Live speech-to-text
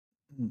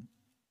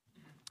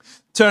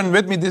Turn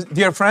with me,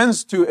 dear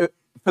friends, to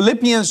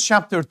Philippians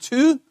chapter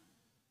 2.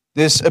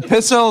 This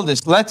epistle,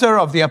 this letter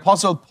of the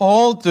Apostle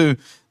Paul to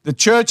the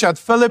church at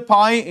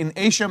Philippi in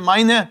Asia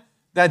Minor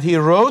that he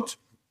wrote.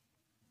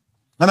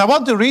 And I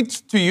want to read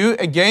to you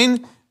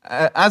again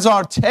as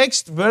our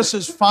text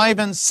verses 5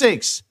 and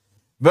 6.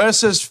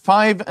 Verses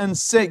 5 and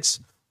 6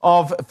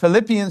 of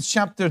Philippians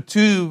chapter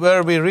 2,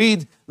 where we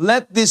read,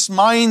 "Let this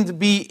mind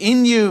be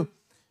in you,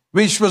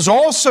 which was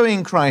also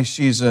in Christ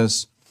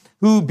Jesus,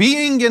 who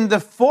being in the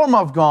form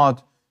of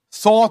God,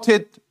 thought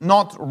it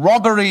not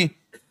robbery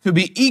to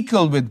be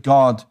equal with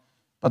God,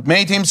 but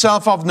made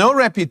himself of no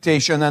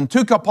reputation, and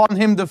took upon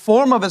him the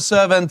form of a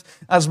servant,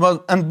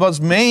 and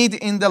was made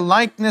in the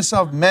likeness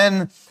of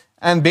men,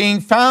 and being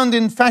found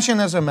in fashion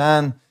as a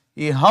man,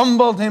 he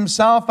humbled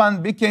himself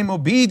and became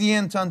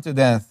obedient unto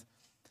death,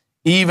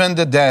 even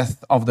the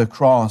death of the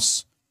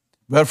cross.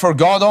 Wherefore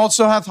God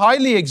also hath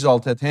highly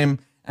exalted him,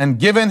 and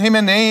given him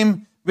a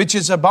name which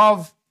is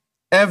above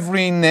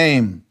every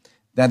name,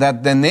 that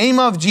at the name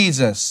of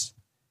Jesus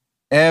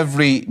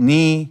every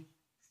knee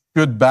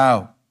should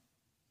bow."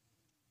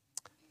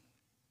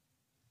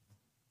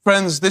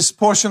 Friends, this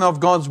portion of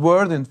God's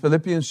word in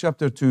Philippians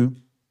chapter 2,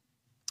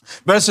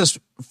 verses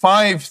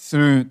 5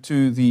 through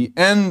to the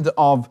end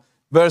of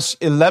verse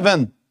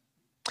 11,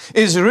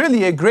 is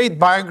really a great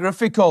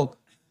biographical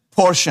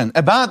portion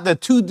about the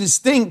two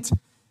distinct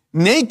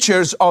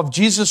natures of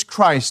Jesus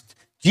Christ.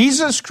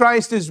 Jesus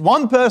Christ is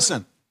one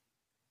person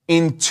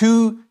in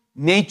two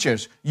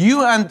natures.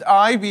 You and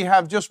I, we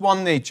have just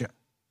one nature.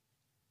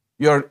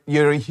 You're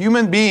a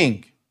human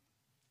being.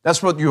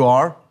 That's what you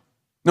are.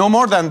 No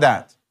more than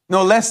that.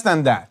 No less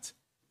than that.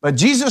 But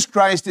Jesus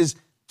Christ is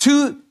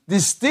two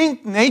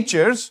distinct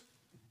natures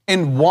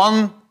in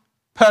one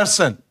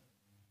person.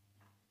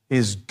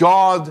 He's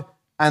God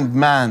and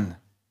man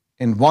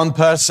in one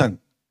person.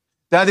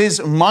 That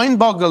is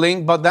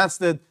mind-boggling, but that's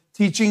the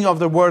teaching of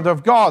the Word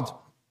of God.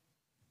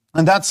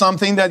 And that's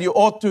something that you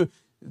ought to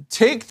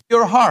take to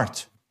your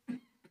heart.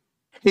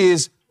 He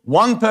is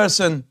one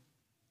person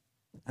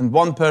and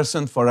one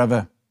person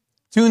forever.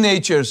 Two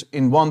natures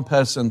in one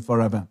person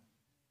forever.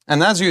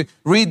 And as you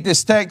read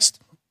this text,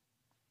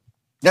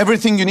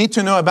 everything you need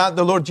to know about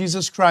the Lord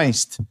Jesus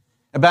Christ,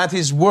 about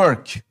His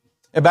work,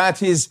 about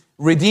His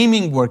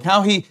redeeming work,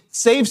 how He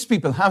saves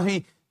people, how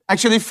He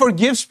actually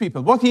forgives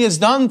people, what He has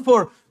done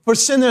for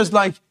sinners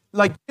like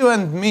you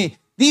and me.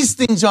 These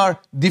things are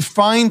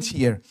defined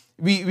here.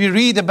 We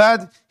read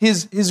about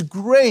His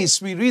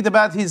grace, we read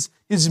about His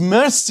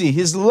mercy,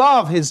 His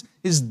love,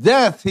 His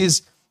death,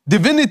 His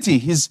divinity,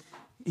 His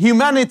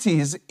humanity,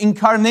 His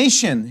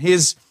incarnation,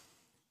 His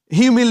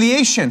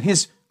humiliation,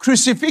 His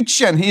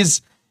crucifixion,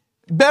 His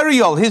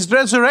burial, His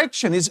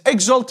resurrection, His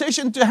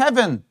exaltation to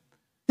heaven,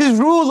 His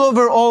rule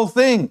over all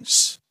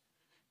things,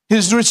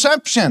 His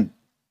reception,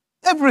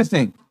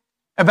 everything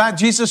about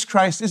Jesus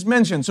Christ is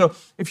mentioned. So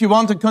if you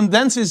want to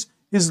condense His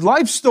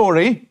life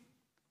story,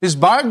 His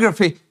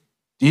biography,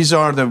 these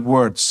are the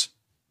words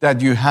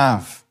that you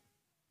have.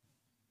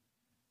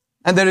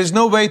 And there is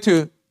no way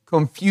to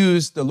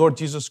confuse the Lord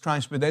Jesus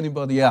Christ with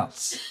anybody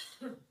else.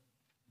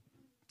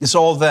 It's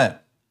all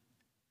there.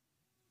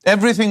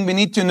 Everything we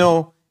need to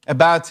know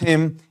about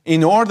Him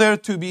in order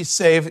to be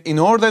saved, in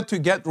order to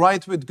get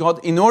right with God,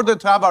 in order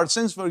to have our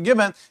sins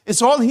forgiven,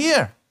 it's all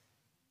here.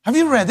 Have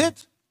you read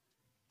it?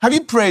 Have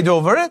you prayed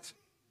over it?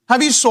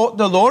 Have you sought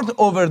the Lord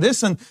over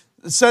this and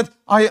said,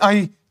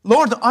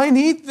 Lord, I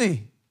need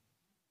Thee.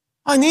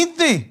 I need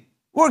Thee.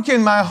 Work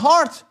in my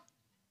heart.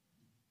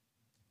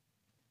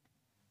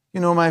 You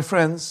know, my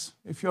friends,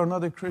 if you're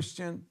not a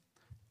Christian,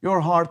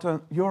 your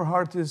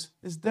heart is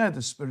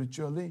dead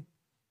spiritually.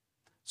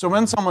 So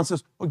when someone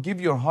says, "Oh, give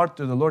your heart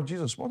to the Lord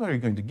Jesus," what are you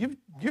going to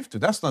give to?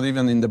 That's not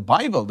even in the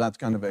Bible, that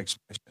kind of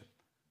expression.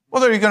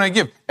 What are you going to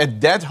give? A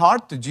dead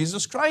heart to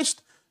Jesus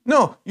Christ?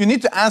 No, you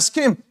need to ask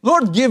Him,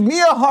 "Lord, give me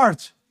a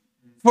heart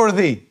for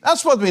Thee."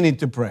 That's what we need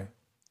to pray.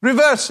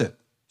 Reverse it.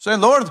 Say,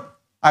 "Lord,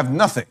 I have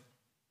nothing.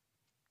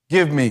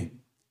 Give me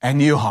a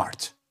new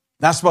heart."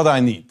 That's what I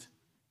need.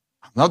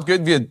 I'm not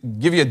going to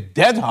give you a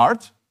dead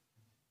heart.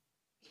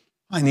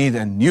 I need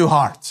a new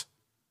heart.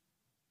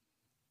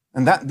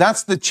 And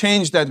that's the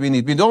change that we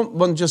need. We don't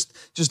want just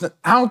an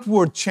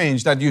outward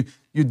change, that you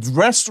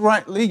dress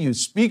rightly, you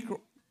speak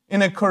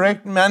in a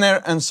correct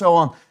manner, and so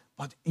on.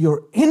 But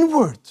your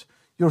inward,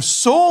 your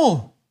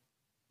soul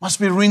must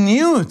be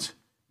renewed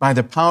by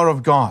the power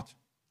of God.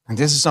 And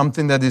this is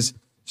something that is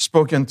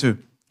spoken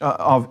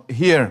of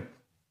here.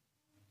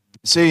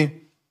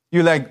 See,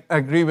 you'll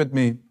agree with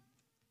me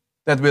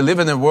that we live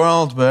in a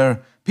world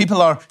where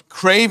people are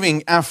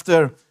craving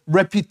after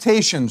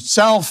reputation,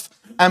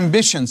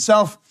 self-ambition,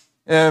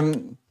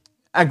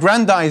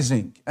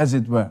 self-aggrandizing, as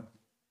it were.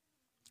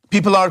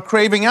 People are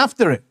craving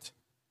after it.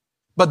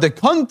 But the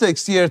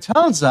context here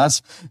tells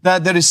us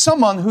that there is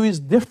someone who is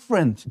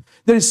different.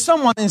 There is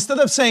someone, instead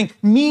of saying,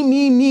 me,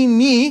 me, me,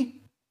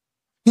 me,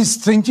 he's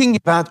thinking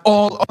about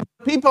all other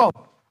people.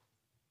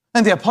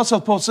 And the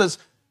Apostle Paul says,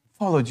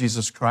 follow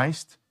Jesus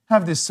Christ.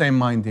 Have this same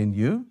mind in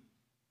you.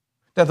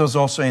 that was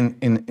also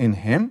in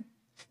him.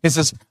 He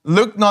says,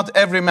 look not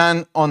every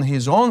man on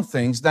his own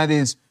things. That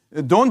is,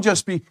 don't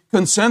just be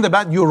concerned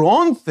about your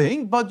own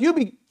thing, but you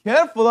be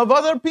careful of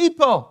other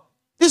people.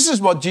 This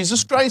is what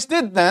Jesus Christ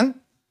did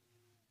then.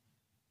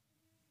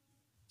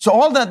 So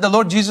all that the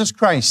Lord Jesus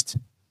Christ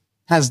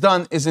has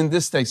done is in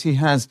this text. He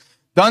has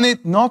done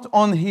it not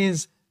on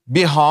his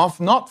behalf,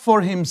 not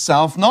for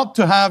himself, not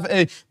to have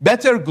a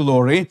better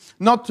glory,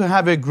 not to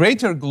have a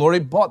greater glory,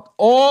 but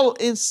all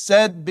is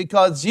said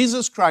because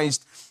Jesus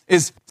Christ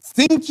is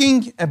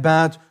thinking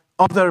about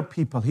other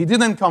people. He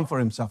didn't come for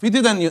himself. He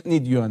didn't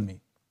need you and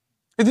me.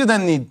 He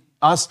didn't need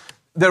us.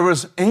 There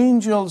was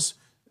angels,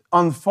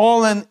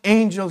 unfallen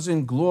angels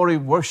in glory,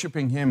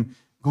 worshiping him,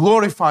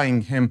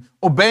 glorifying him,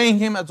 obeying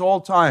him at all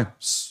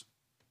times.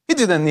 He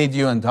didn't need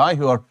you and I,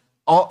 who are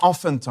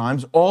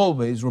oftentimes,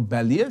 always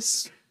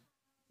rebellious.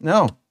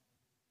 No.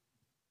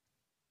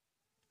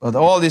 But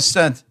all is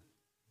said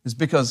is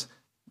because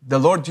the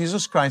Lord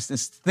Jesus Christ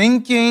is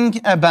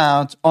thinking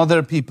about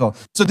other people.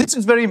 So this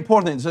is very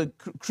important. It's a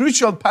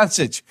crucial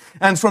passage.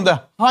 And from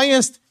the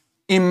highest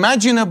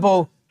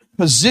imaginable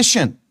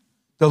position,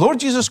 the Lord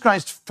Jesus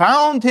Christ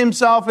found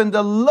himself in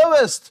the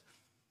lowest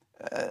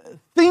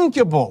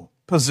thinkable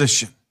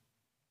position.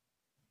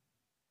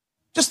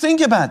 Just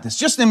think about this.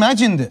 Just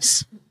imagine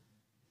this.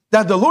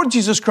 That the Lord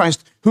Jesus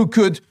Christ, who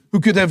could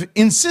have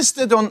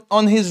insisted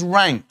on his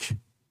rank,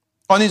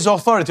 on his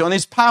authority, on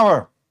his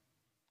power,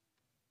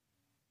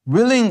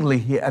 willingly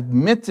he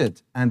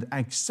admitted and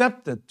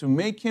accepted to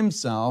make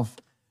himself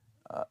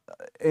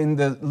in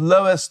the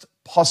lowest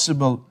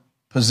possible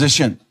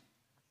position.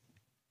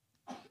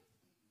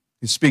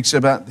 He speaks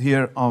about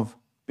here of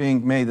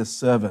being made a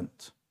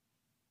servant,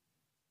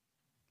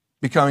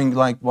 becoming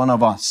like one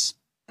of us.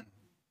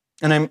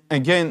 And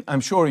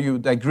I'm sure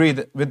you'd agree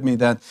with me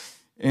that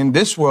in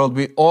this world,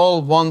 we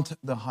all want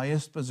the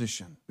highest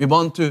position. We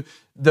want to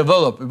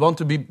develop. We want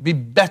to be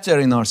better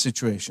in our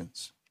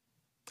situations.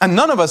 And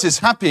none of us is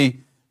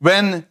happy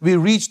when we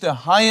reach the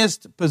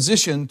highest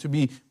position to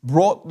be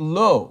brought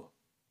low.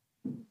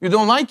 You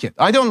don't like it.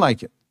 I don't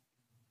like it.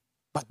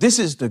 But this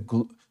is the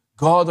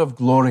God of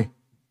glory,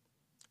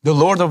 the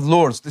Lord of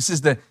lords. This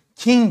is the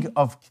King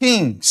of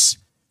kings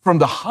from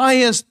the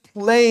highest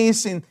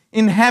place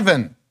in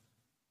heaven.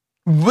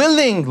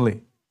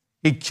 Willingly,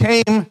 he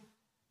came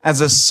as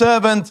a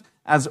servant,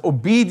 as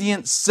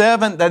obedient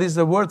servant. That is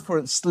the word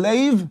for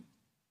slave.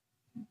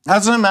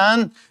 As a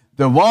man,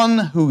 the one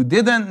who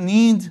didn't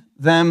need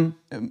them,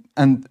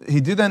 and he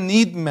didn't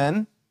need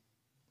men.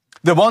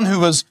 The one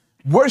who was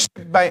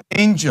worshipped by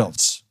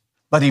angels.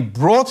 But he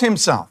brought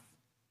himself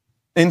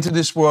into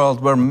this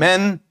world where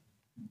men,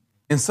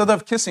 instead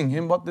of kissing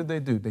him, what did they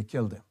do? They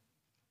killed him.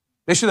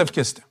 They should have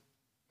kissed him.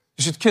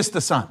 They should kiss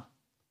the Son.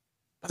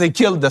 But they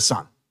killed the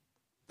Son.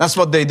 That's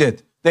what they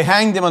did. They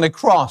hanged him on a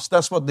cross.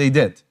 That's what they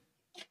did.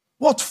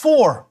 What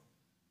for?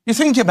 You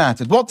think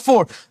about it. What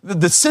for?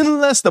 The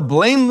sinless, the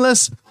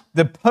blameless,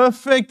 the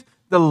perfect,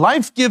 the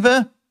life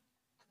giver.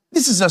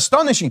 This is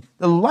astonishing.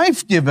 The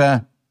life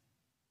giver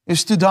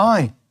is to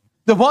die.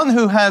 The one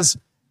who has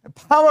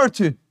power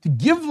to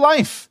give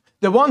life.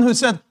 The one who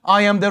said,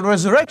 I am the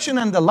resurrection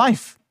and the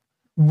life.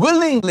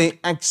 Willingly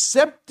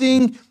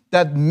accepting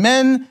that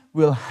men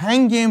will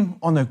hang him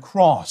on a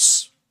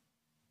cross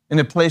in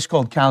a place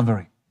called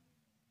Calvary.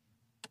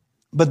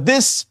 But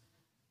this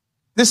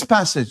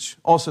passage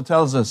also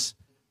tells us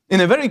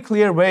in a very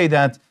clear way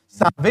that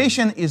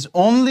salvation is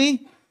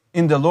only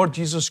in the Lord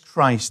Jesus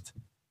Christ.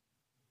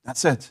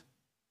 That's it.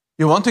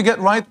 You want to get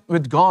right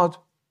with God?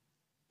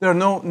 There are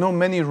no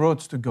many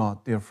roads to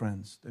God, dear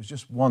friends. There's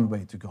just one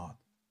way to God.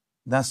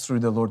 That's through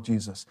the Lord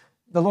Jesus.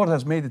 The Lord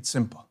has made it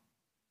simple.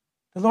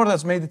 The Lord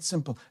has made it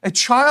simple. A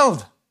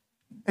child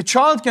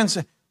can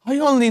say, I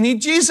only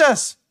need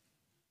Jesus.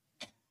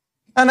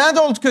 An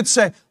adult could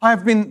say,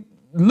 I've been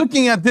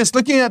looking at this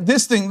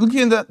thing,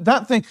 looking at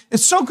that thing.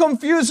 It's so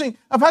confusing.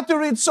 I've had to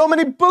read so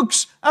many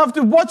books. I have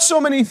to watch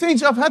so many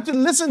things. I've had to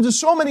listen to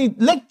so many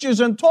lectures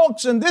and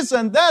talks and this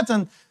and that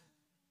and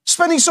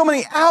spending so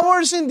many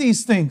hours in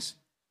these things.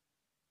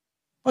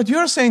 But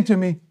you're saying to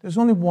me, there's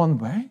only one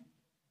way?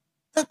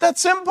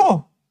 That's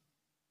simple.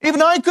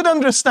 Even I could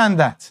understand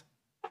that.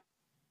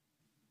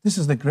 This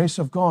is the grace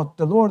of God.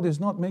 The Lord is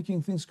not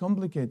making things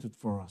complicated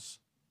for us.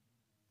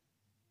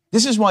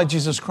 This is why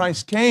Jesus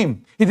Christ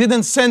came. He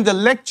didn't send a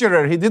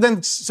lecturer. He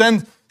didn't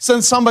send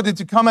somebody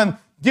to come and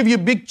give you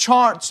big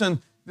charts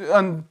and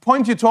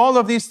point you to all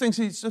of these things.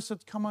 He just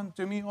said, come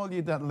unto me, all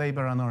ye that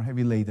labor and are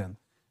heavy laden,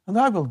 and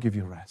I will give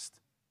you rest.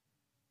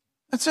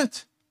 That's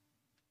it.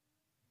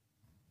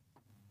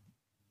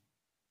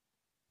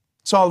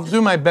 So I'll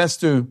do my best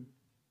to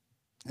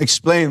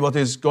explain what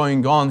is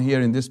going on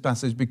here in this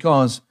passage,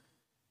 because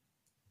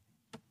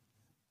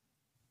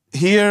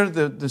here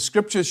the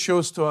scripture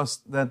shows to us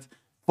that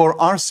for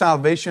our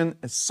salvation,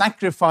 a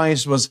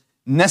sacrifice was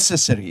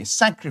necessary. A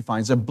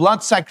sacrifice, a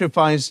blood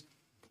sacrifice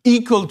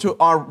equal to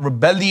our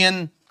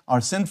rebellion,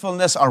 our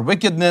sinfulness, our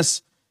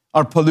wickedness,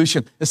 our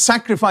pollution. A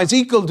sacrifice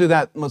equal to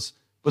that was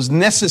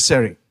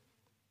necessary.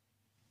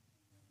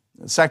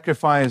 A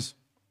sacrifice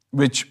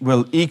which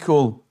will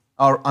equal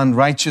our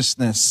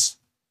unrighteousness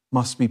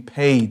must be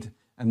paid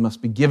and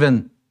must be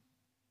given.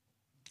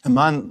 A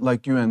man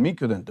like you and me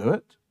couldn't do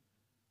it.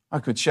 I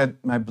could shed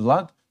my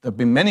blood. There have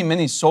been many,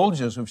 many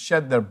soldiers who've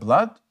shed their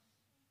blood.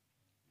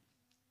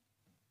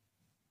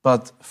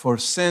 But for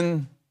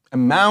sin, a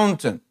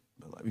mountain,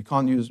 we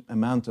can't use a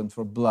mountain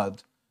for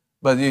blood,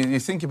 but you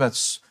think about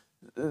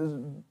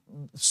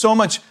so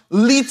much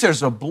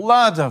liters of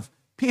blood of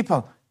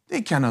people,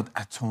 they cannot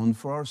atone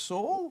for our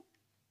soul.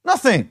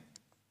 Nothing.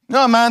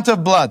 No amount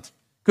of blood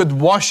could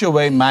wash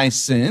away my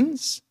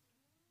sins.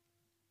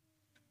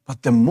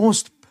 But the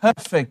most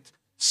perfect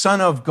Son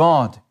of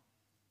God,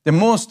 the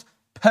most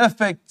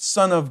perfect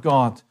Son of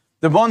God,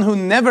 the one who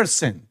never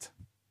sinned,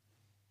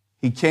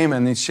 he came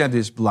and he shed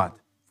his blood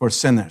for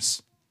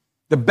sinners.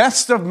 The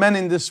best of men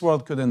in this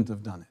world couldn't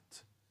have done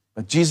it.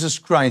 But Jesus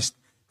Christ,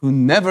 who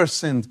never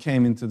sinned,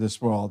 came into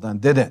this world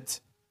and did it.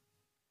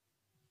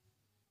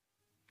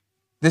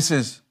 This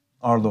is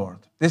our Lord.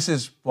 This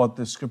is what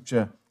the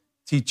Scripture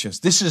teaches.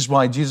 This is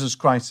why Jesus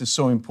Christ is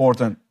so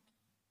important.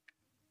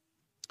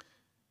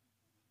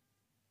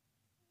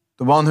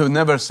 The one who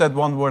never said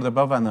one word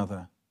above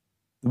another.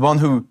 The one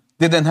who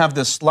didn't have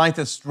the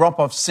slightest drop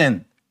of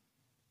sin.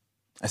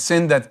 A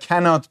sin that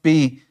cannot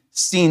be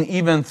seen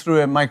even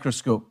through a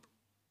microscope.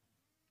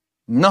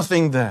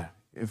 Nothing there.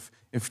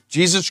 If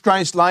Jesus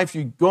Christ's life,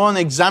 you go and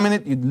examine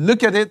it, you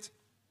look at it,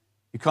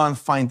 you can't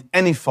find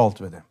any fault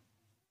with him.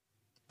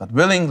 But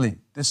willingly,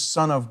 this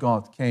Son of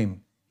God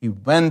came. He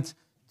went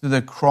to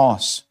the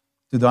cross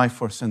to die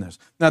for sinners.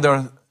 Now,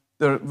 there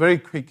are very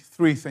quick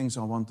three things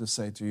I want to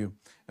say to you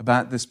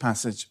about this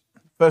passage.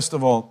 First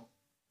of all,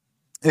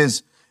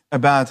 is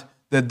about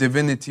the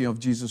divinity of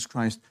Jesus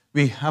Christ.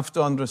 We have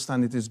to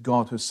understand it is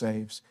God who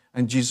saves,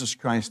 and Jesus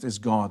Christ is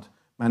God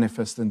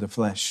manifest in the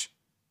flesh.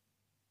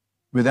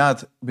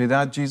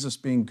 Without Jesus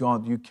being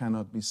God, you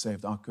cannot be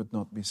saved. I could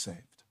not be saved.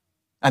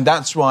 And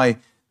that's why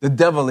the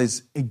devil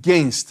is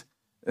against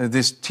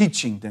this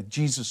teaching that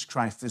Jesus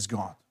Christ is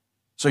God.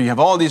 So you have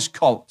all these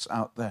cults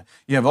out there.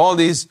 You have all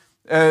these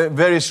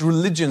various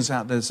religions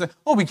out there that say,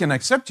 oh, we can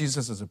accept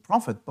Jesus as a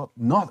prophet, but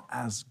not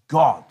as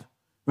God.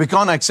 We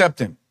can't accept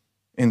him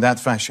in that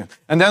fashion.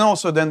 And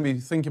then we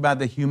think about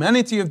the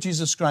humanity of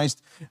Jesus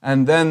Christ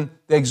and then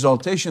the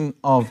exaltation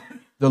of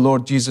the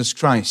Lord Jesus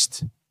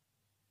Christ.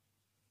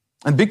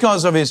 And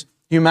because of his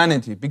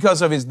humanity,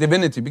 because of his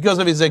divinity, because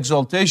of his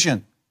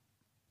exaltation,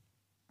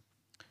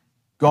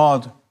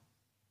 God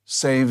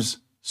saves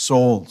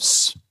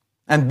souls.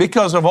 And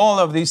because of all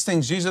of these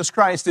things, Jesus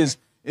Christ is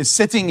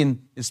sitting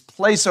in his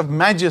place of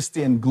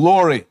majesty and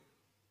glory.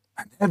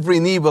 And every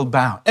knee will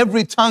bow,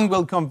 every tongue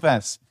will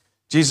confess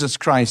Jesus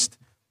Christ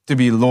to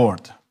be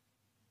Lord.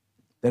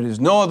 There is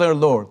no other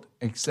Lord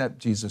except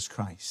Jesus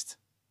Christ,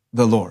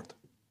 the Lord.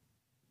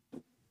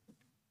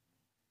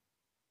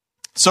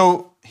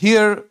 So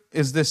here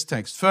is this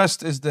text.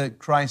 First is that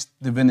Christ's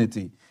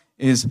divinity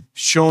is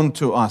shown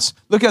to us.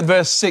 Look at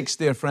verse 6,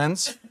 dear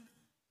friends.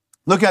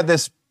 Look at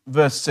this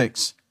verse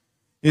 6.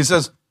 He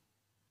says,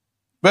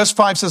 verse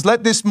 5 says,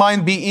 let this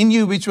mind be in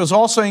you, which was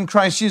also in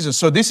Christ Jesus.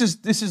 So this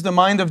is the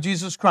mind of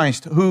Jesus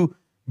Christ, who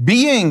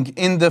being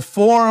in the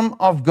form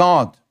of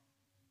God,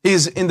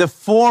 is in the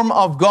form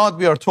of God,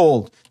 we are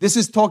told. This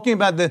is talking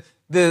about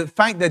the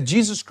fact that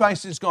Jesus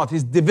Christ is God,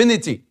 his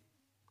divinity.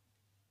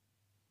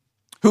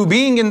 Who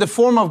being in the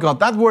form of God,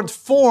 that word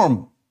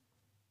form,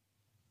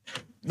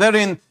 there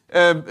in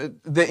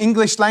the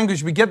English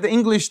language, we get the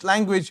English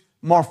language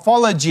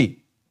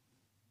morphology.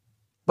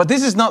 But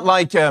this is not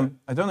like, I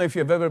don't know if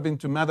you've ever been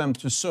to Madame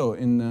Tussauds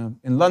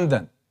in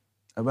London.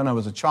 When I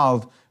was a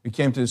child, we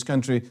came to this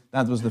country.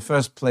 That was the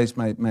first place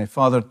my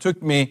father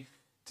took me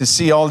to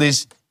see all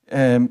these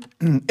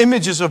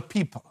images of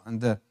people.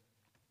 And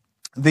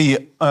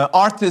the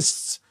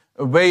artists'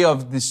 way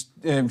of this,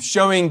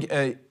 showing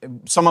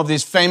some of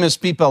these famous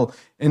people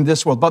in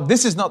this world. But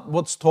this is not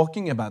what's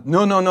talking about.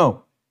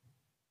 No.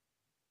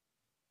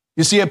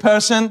 You see a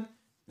person,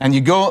 and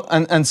you go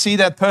and see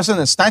that person,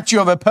 a statue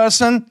of a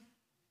person.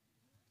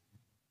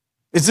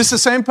 Is this the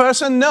same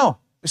person? No,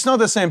 it's not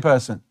the same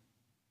person.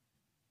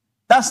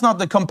 That's not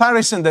the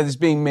comparison that is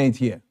being made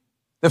here.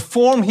 The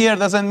form here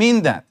doesn't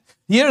mean that.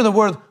 Here the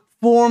word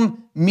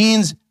form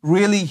means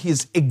really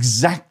he's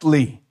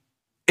exactly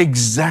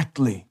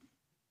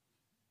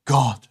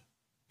God.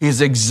 He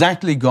is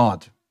exactly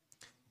God.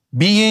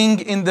 Being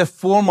in the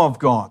form of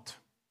God.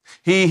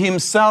 He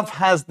himself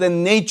has the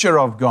nature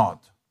of God.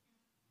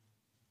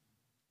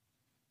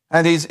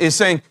 And he's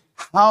saying,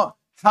 how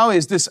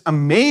is this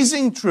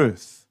amazing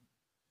truth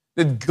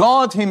that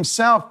God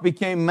himself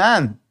became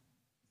man?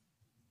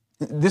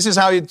 This is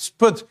how it's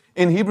put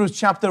in Hebrews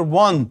chapter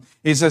 1.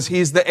 He says he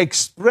is the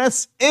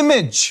express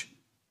image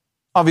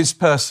of his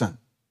person.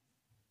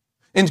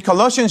 In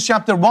Colossians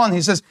chapter 1,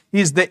 he says he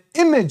is the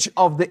image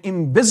of the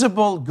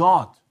invisible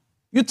God.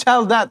 You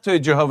tell that to a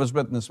Jehovah's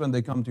Witness when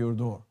they come to your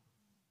door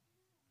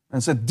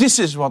and say, this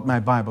is what my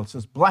Bible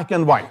says, black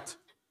and white.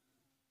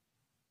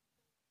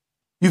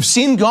 You've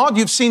seen God,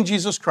 you've seen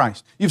Jesus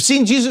Christ. You've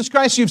seen Jesus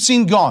Christ, you've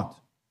seen God.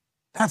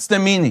 That's the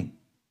meaning.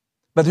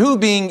 but who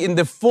being in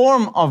the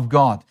form of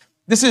God.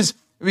 This is,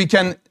 we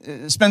can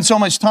spend so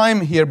much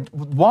time here.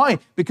 Why?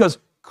 Because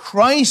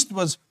Christ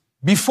was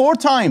before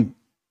time.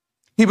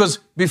 He was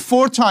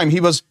before time. He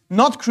was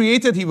not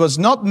created. He was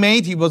not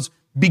made. He was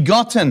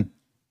begotten.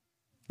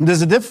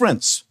 There's a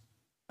difference.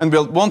 And we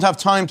won't have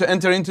time to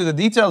enter into the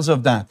details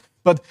of that.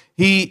 But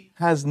he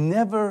has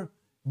never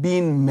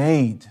been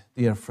made,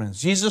 dear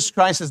friends. Jesus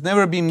Christ has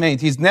never been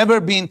made. He's never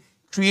been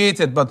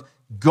created. But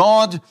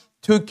God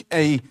took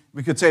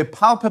we could say, a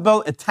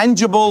palpable, a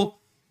tangible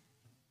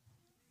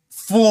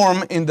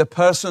form in the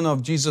person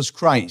of Jesus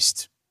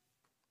Christ.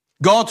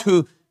 God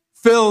who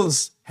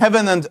fills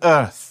heaven and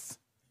earth.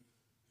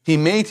 He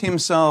made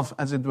himself,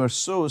 as it were,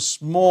 so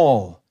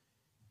small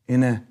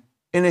in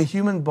a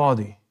human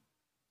body,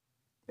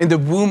 in the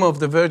womb of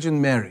the Virgin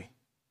Mary.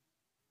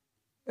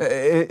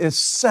 A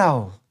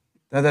cell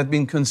that had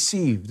been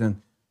conceived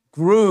and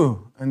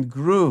grew and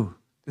grew.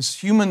 This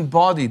human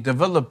body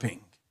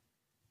developing.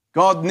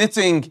 God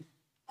knitting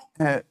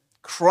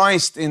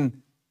Christ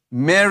in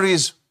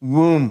Mary's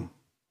womb.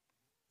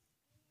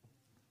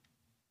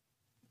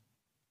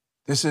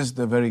 This is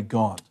the very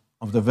God,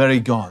 of the very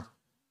God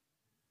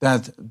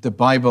that the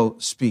Bible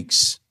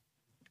speaks.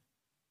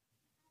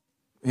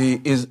 He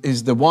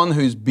is the one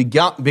who is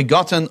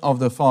begotten of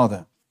the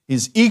Father.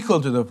 He's equal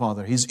to the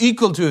Father. He's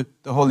equal to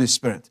the Holy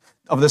Spirit.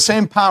 Of the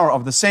same power,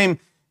 of the same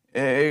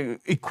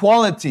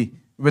equality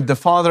with the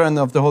Father and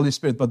of the Holy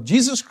Spirit. But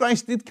Jesus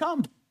Christ did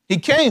come. He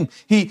came.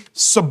 He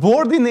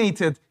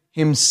subordinated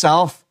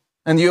himself.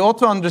 And you ought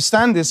to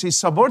understand this. He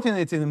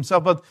subordinated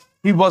himself, but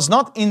he was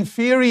not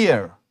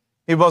inferior.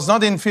 He was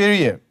not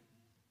inferior.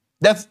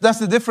 That's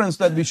the difference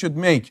that we should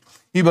make.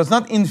 He was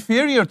not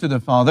inferior to the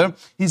Father.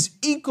 He's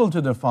equal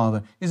to the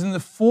Father. He's in the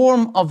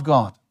form of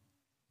God.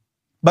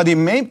 But he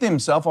made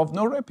himself of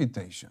no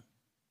reputation.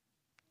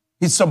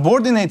 He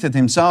subordinated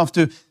himself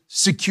to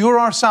secure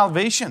our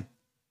salvation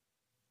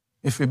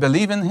if we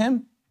believe in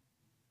him.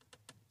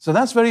 So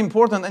that's very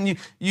important. And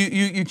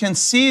you can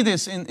see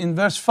this in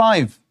verse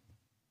 5.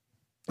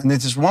 And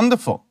it is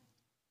wonderful.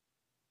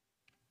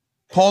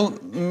 Paul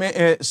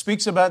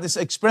speaks about this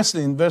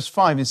expressly in verse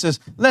 5. He says,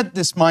 let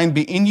this mind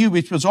be in you,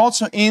 which was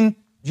also in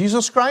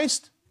Jesus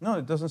Christ. No,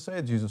 it doesn't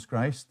say Jesus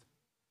Christ.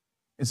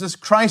 It says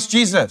Christ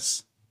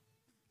Jesus.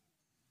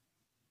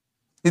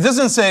 It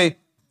doesn't say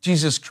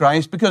Jesus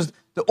Christ because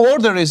the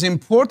order is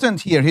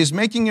important here. He's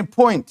making a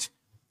point.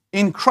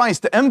 In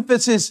Christ, the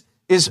emphasis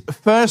is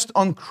first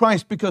on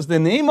Christ because the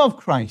name of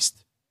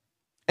Christ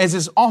as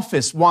his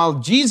office, while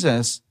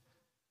Jesus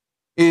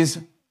is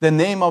the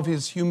name of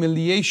his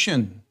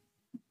humiliation.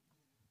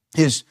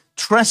 His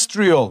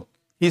terrestrial,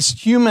 his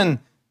human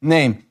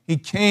name. He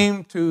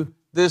came to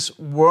this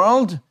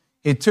world.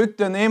 He took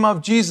the name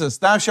of Jesus.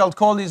 Thou shalt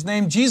call his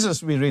name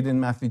Jesus, we read in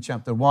Matthew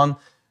chapter 1,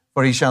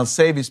 for he shall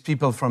save his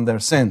people from their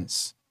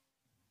sins.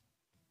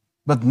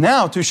 But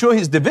now, to show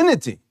his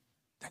divinity,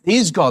 that he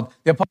is God,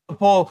 the Apostle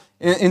Paul,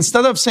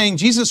 instead of saying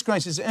Jesus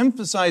Christ, is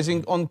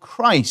emphasizing on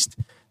Christ,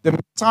 the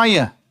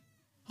Messiah.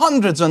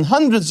 Hundreds and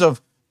hundreds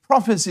of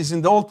prophecies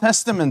in the Old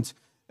Testament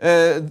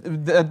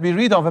that we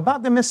read of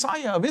about the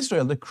Messiah of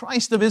Israel, the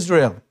Christ of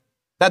Israel,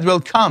 that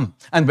will come.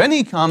 And when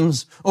he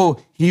comes,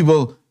 he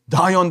will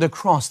die on the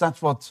cross.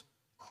 That's what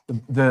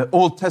the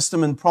Old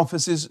Testament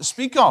prophecies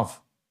speak of.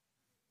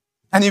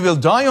 And he will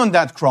die on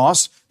that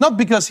cross, not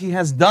because he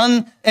has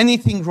done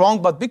anything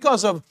wrong, but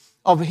because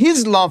of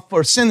his love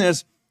for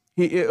sinners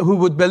who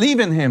would believe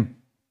in him.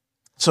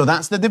 So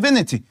that's the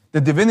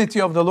divinity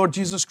of the Lord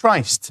Jesus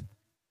Christ.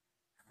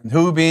 And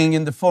who being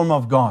in the form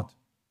of God,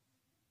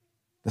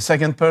 the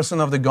second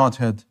person of the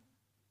Godhead.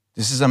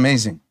 This is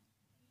amazing.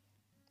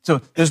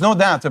 So there's no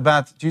doubt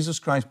about Jesus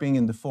Christ being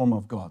in the form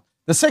of God.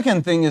 The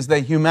second thing is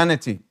the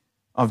humanity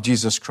of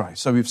Jesus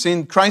Christ. So we've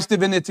seen Christ's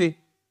divinity,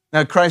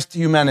 now Christ's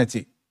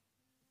humanity.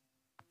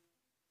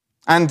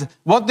 And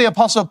what the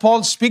Apostle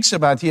Paul speaks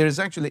about here is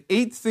actually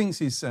 8 things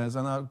he says,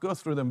 and I'll go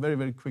through them very,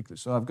 very quickly.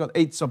 So I've got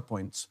 8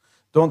 subpoints.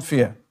 Don't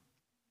fear.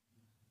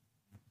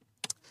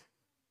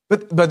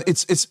 But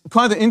it's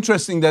quite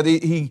interesting that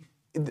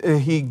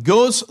he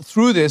goes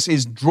through this, he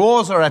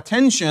draws our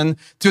attention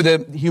to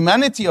the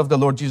humanity of the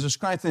Lord Jesus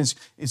Christ. And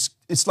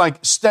it's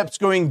like steps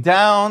going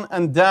down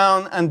and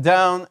down and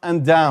down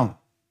and down.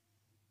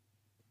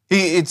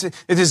 We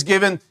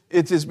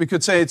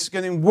could say it's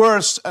getting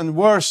worse and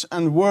worse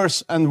and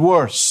worse and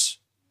worse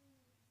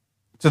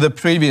to the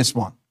previous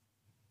one.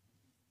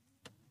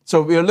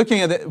 So we are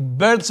looking at a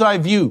bird's eye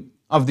view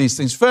of these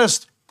things.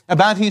 First,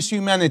 about his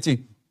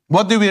humanity.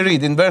 What do we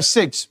read in verse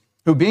 6?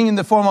 Who being in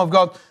the form of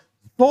God,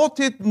 thought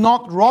it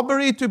not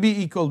robbery to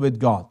be equal with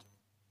God.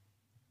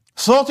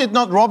 Thought it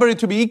not robbery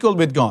to be equal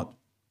with God.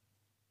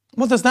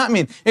 What does that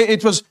mean?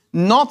 It was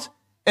not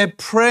a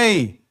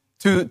prey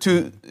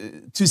to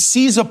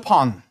seize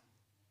upon.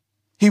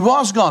 He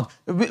was God.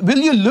 Will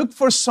you look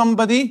for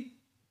somebody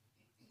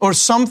or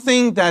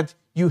something that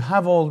you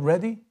have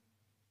already?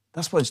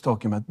 That's what it's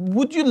talking about.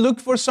 Would you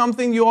look for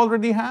something you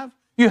already have?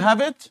 You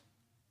have it?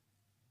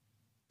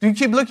 Do you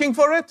keep looking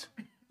for it?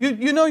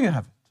 You know you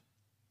have it.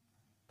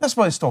 That's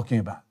what it's talking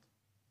about.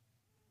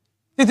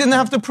 He didn't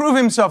have to prove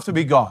himself to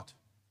be God.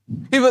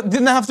 He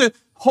didn't have to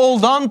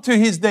hold on to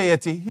his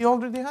deity. He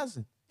already has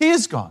it. He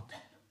is God.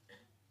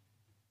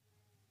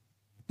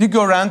 Do you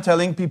go around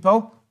telling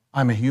people,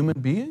 I'm a human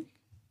being?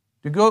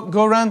 Do you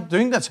go around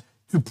doing that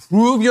to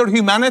prove your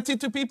humanity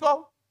to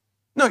people?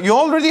 No, you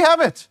already have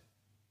it.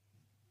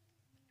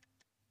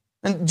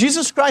 And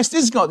Jesus Christ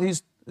is God. He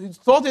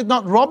thought it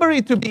not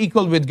robbery to be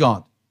equal with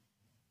God.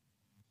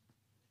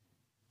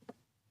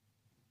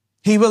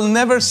 He will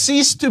never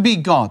cease to be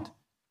God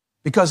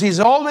because he's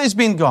always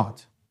been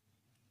God.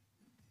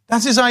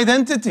 That's his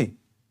identity.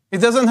 He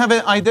doesn't have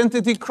an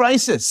identity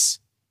crisis.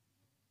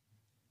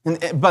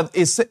 But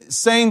it's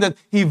saying that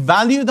he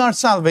valued our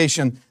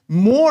salvation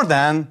more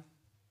than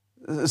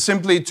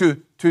simply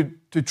to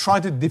try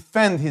to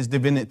defend his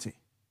divinity.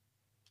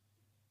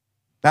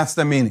 That's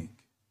the meaning.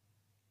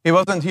 He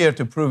wasn't here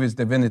to prove his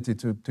divinity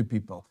to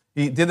people.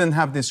 He didn't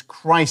have this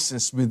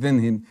crisis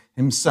within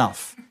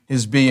himself,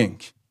 his being.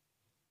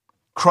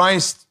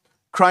 Christ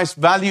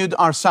valued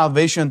our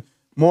salvation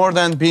more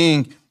than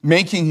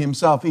making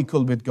himself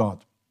equal with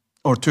God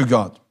or to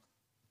God.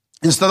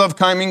 Instead of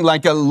coming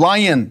like a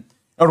lion,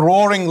 a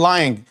roaring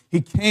lion,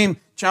 he came,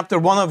 chapter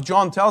 1 of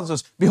John tells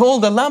us,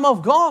 behold, the Lamb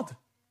of God.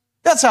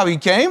 That's how he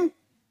came,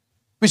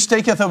 which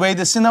taketh away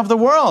the sin of the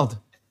world.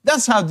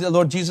 That's how the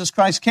Lord Jesus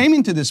Christ came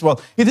into this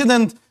world. He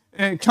didn't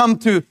he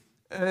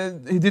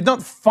did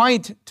not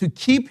fight to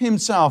keep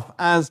himself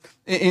as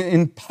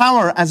in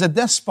power as a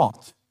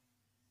despot.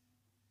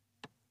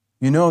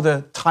 You know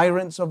the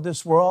tyrants of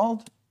this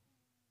world?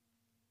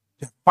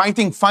 They're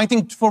fighting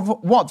for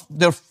what?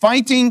 They're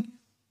fighting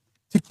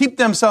to keep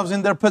themselves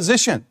in their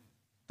position.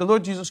 The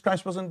Lord Jesus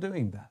Christ wasn't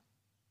doing that.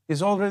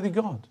 He's already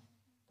God.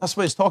 That's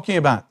what he's talking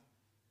about.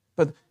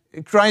 But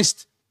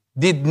Christ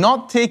did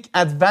not take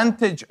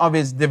advantage of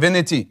his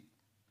divinity.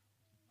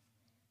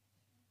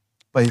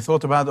 But he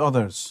thought about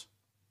others.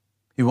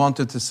 He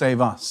wanted to save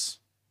us.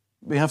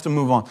 We have to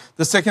move on.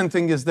 The second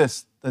thing is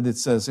this, that it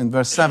says in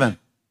verse 7.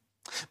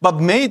 But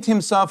made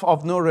himself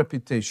of no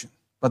reputation.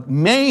 But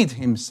made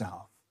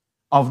himself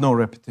of no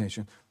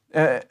reputation.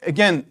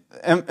 Again,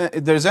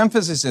 there's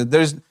emphasis here.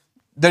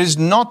 There is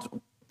not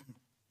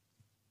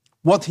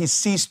what he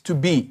ceased to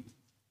be,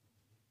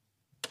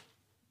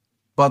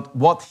 but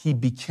what he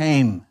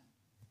became.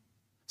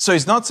 So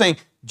he's not saying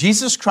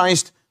Jesus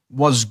Christ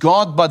was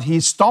God, but he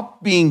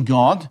stopped being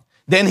God,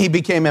 then he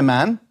became a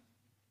man.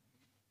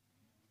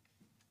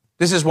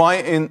 This is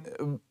why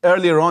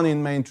earlier on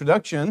in my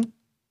introduction,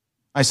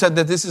 I said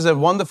that this is a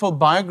wonderful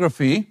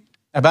biography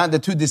about the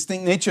two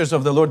distinct natures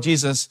of the Lord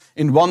Jesus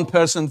in one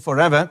person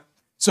forever.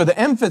 So the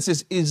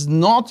emphasis is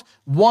not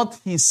what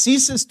he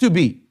ceases to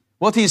be,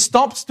 what he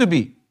stops to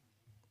be,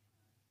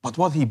 but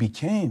what he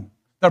became.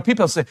 There are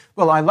people who say,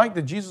 well, I like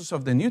the Jesus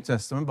of the New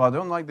Testament, but I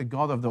don't like the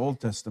God of the Old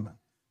Testament.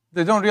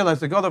 They don't realize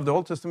the God of the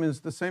Old Testament is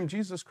the same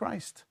Jesus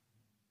Christ.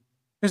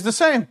 He's the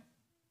same.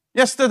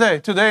 Yesterday,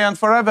 today, and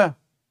forever.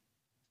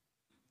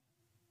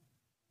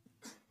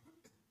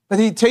 But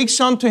he takes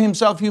unto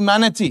himself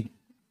humanity.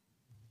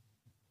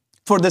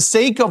 For the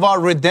sake of our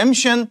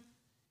redemption,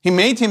 he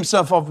made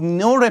himself of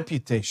no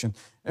reputation.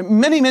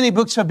 Many, many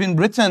books have been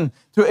written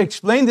to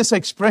explain this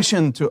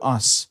expression to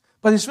us.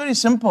 But it's very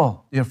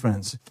simple, dear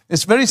friends.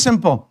 It's very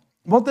simple.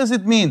 What does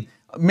it mean?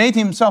 Made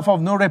himself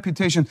of no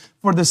reputation.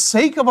 For the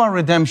sake of our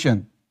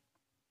redemption,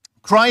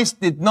 Christ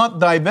did not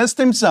divest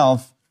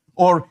himself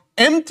or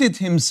emptied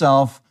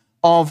himself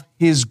of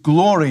his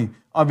glory,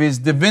 of his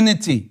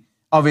divinity,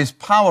 of his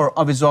power,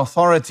 of his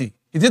authority.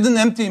 He didn't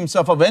empty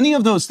himself of any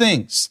of those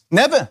things.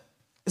 Never.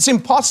 It's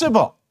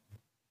impossible.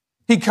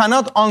 He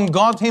cannot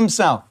ungod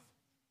himself.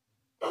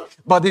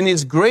 But in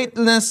his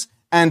greatness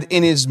and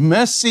in his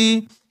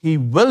mercy, he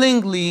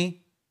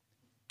willingly,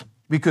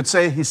 we could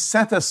say, he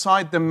set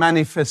aside the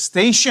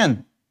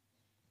manifestation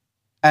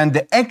and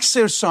the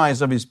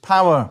exercise of his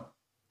power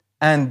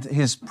and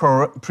his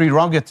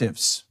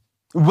prerogatives.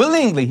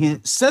 Willingly, he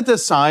set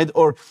aside,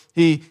 or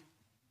he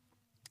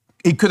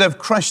could have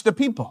crushed the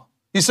people.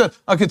 He said,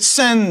 I could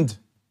send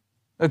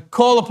a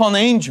call upon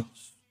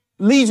angels,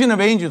 legion of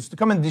angels to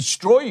come and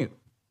destroy you,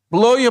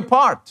 blow you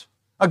apart.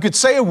 I could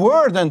say a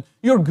word and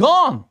you're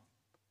gone.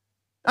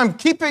 I'm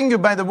keeping you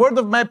by the word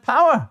of my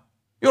power.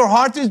 Your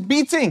heart is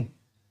beating.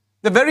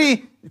 The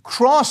very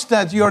cross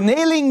that you're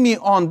nailing me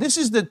on, this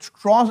is the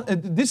cross.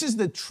 This is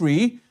the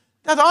tree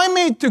that I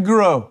made to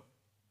grow.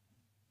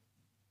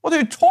 What are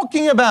you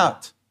talking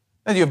about?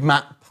 That you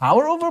have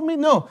power over me?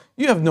 No,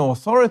 you have no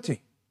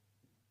authority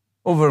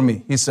over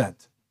me, he said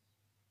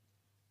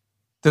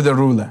to the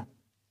ruler.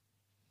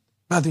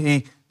 But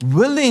he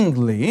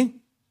willingly,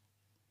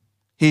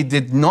 he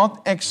did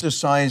not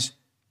exercise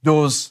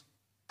those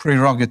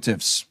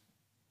prerogatives.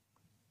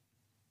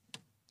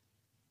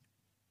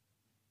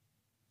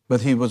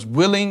 But he was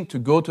willing to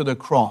go to the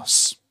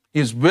cross. He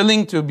is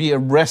willing to be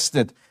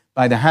arrested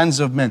by the hands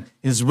of men.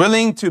 He is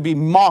willing to be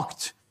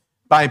mocked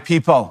by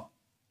people.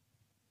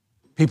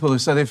 People who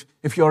said,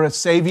 if you're a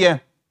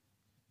savior,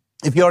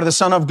 if you're the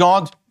Son of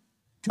God,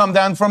 come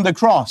down from the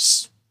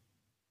cross.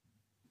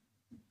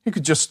 He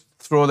could just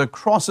throw the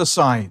cross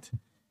aside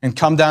and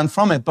come down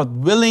from it, but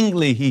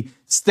willingly he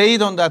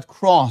stayed on that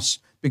cross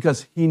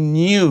because he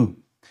knew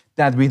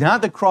that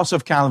without the cross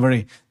of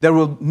Calvary, there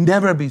will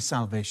never be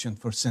salvation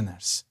for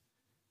sinners.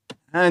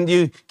 And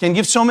you can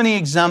give so many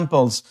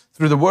examples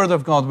through the Word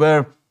of God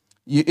where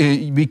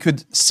we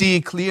could see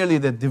clearly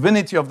the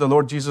divinity of the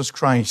Lord Jesus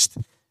Christ.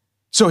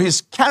 So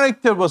his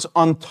character was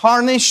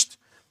untarnished,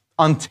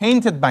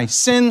 untainted by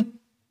sin.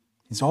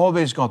 He's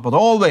always God,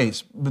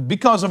 but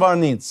because of our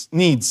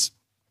needs,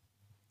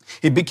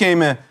 he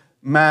became a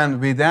man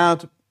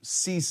without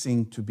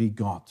ceasing to be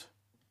God.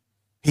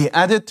 He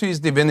added to his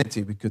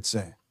divinity, we could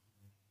say.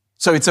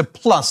 So it's a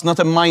plus, not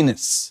a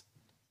minus.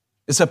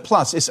 It's a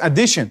plus, it's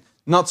addition,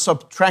 not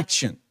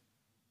subtraction.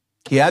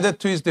 He added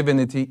to his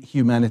divinity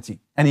humanity,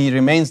 and he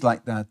remains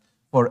like that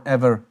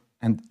forever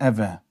and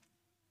ever.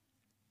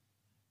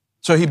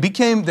 So he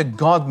became the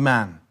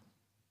God-man.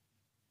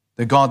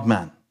 The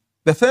God-man.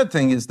 The third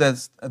thing is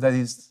that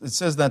it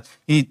says that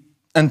he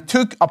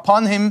took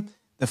upon him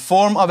the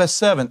form of a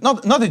servant.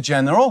 Not a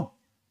general,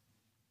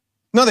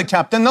 not a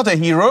captain, not a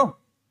hero,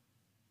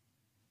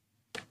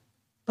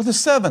 but a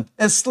servant,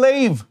 a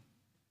slave.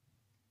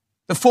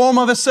 The form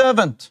of a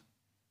servant,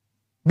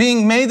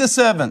 being made a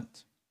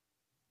servant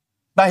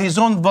by his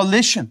own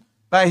volition,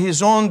 by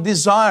his own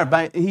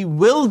desire, he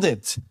willed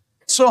it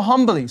so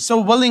humbly, so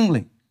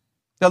willingly.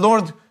 The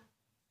Lord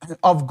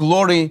of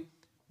glory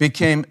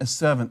became a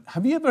servant.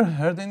 Have you ever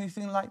heard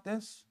anything like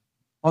this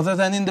other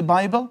than in the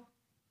Bible?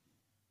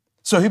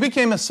 So he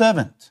became a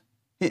servant,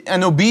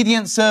 an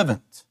obedient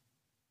servant.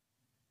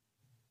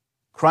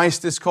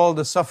 Christ is called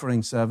a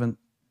suffering servant,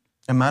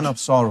 a man of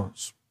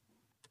sorrows.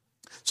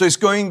 So he's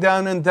going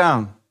down and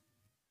down.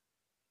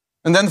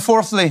 And then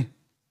fourthly,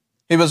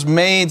 he was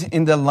made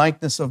in the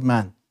likeness of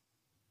man.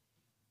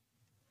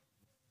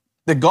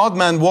 The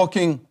God-man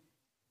walking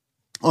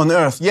on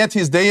earth, yet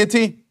his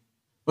deity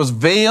was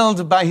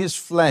veiled by his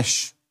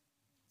flesh.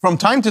 From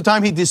time to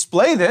time he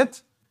displayed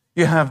it.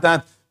 You have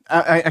that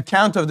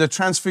account of the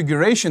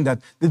transfiguration,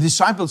 that the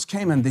disciples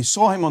came and they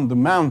saw him on the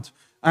mount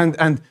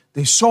and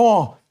they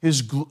saw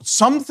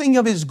something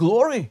of his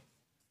glory.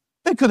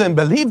 They couldn't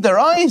believe their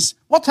eyes.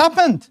 What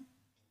happened?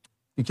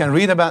 You can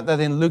read about that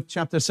in Luke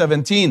chapter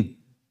 17.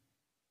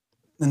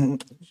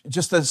 And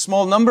just a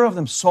small number of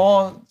them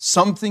saw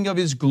something of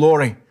his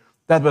glory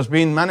that was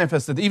being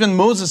manifested. Even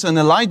Moses and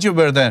Elijah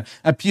were there,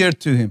 appeared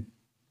to him.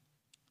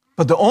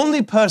 But the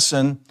only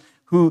person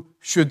who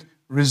should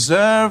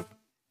reserve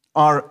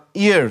our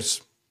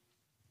ears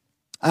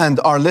and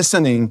our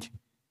listening,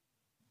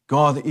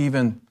 God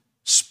even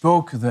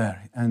spoke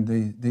there.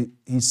 And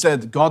he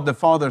said, God the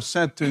Father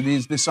said to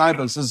these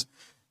disciples, says,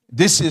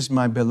 "This is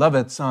my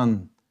beloved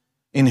Son,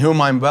 in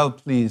whom I'm well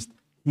pleased.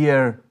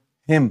 Hear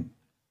him,"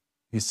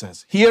 he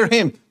says. Hear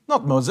him.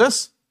 Not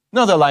Moses,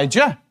 not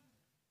Elijah.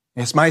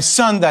 It's my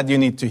Son that you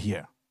need to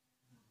hear.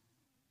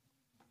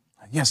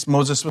 Yes,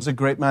 Moses was a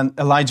great man.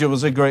 Elijah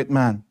was a great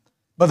man.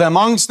 But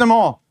amongst them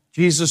all,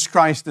 Jesus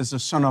Christ is the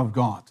Son of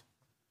God.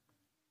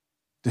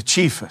 The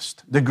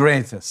chiefest, the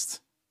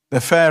greatest,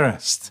 the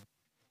fairest.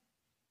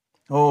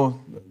 Oh,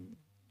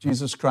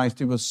 Jesus Christ,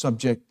 he was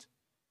subject.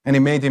 And he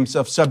made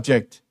himself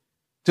subject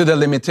to the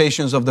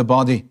limitations of the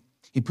body.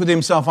 He put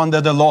himself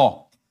under the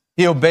law.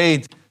 He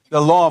obeyed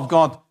the law of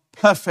God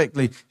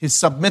perfectly. He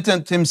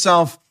submitted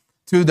himself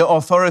to the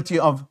authority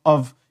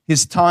of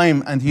his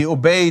time, and he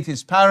obeyed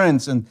his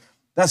parents, and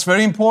that's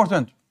very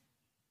important.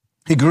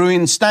 He grew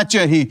in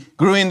stature, he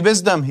grew in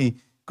wisdom, he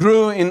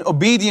grew in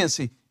obedience.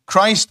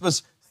 Christ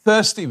was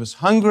thirsty, was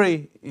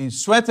hungry, he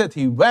sweated,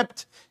 he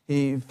wept.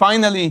 He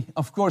finally,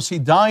 of course, he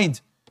died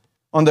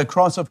on the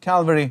cross of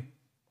Calvary.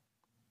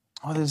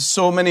 Oh, there's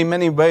so many,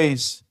 many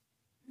ways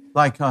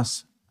like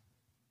us,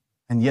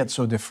 and yet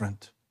so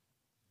different.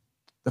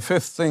 The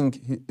fifth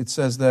thing, it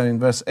says there in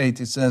verse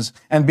 8, it says,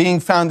 "And being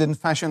found in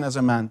fashion as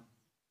a man."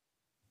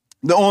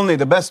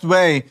 The best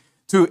way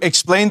to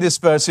explain this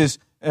verse is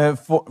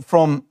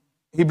from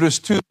Hebrews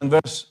 2 and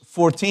verse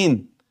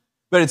 14,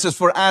 where it says,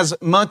 "For as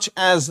much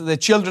as the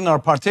children are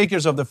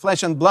partakers of the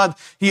flesh and blood,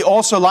 he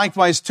also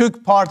likewise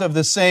took part of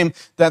the same,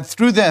 that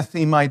through death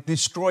he might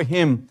destroy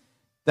him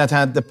that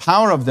had the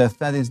power of death,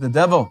 that is the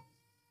devil."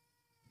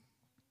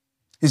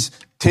 He's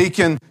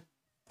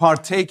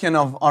partaken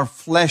of our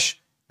flesh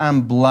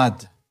and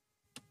blood.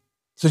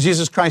 So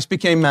Jesus Christ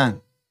became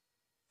man.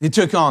 He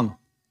took on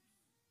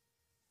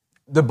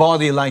the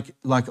body like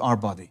our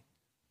body.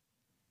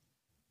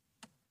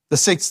 The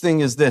sixth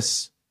thing is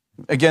this.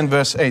 Again,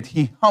 verse 8.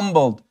 He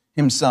humbled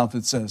himself,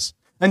 it says.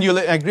 And you'll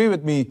agree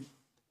with me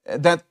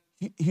that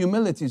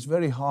humility is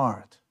very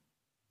hard.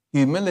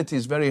 Humility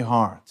is very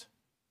hard.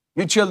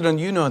 You children,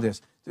 you know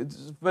this.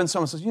 When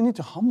someone says, you need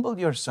to humble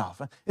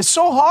yourself. It's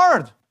so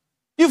hard.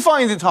 You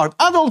find it hard.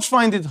 Adults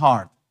find it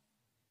hard.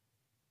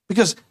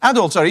 Because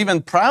adults are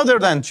even prouder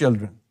than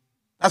children.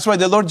 That's why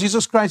the Lord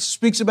Jesus Christ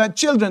speaks about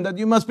children, that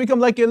you must become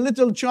like a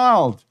little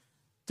child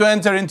to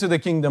enter into the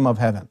kingdom of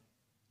heaven.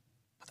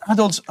 But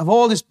adults have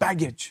all this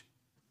baggage,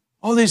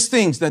 all these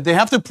things that they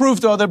have to prove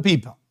to other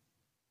people.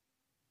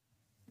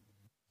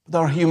 But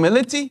our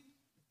humility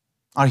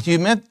Our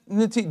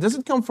humanity, does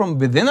it come from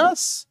within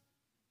us?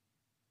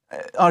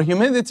 Our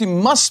humanity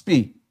must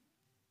be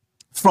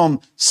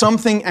from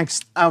something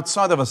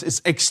outside of us.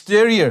 It's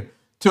exterior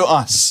to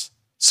us.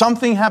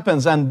 Something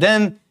happens and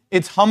then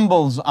it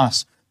humbles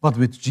us. But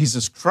with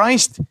Jesus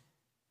Christ,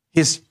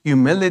 his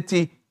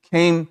humility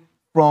came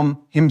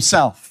from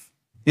himself.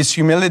 His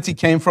humility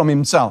came from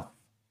himself.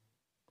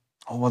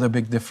 Oh, what a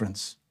big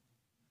difference.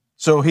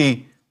 So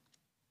he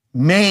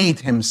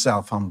made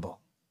himself humble.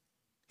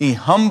 He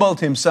humbled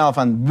himself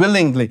and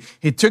willingly.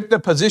 He took the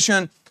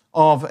position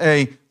of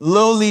a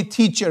lowly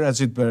teacher, as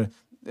it were,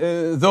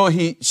 though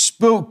he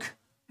spoke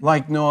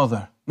like no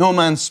other. No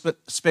man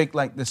spake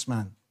like this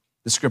man,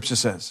 the scripture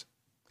says.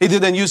 He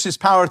didn't use his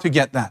power to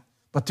get that,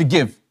 but to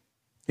give.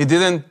 He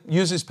didn't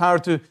use his power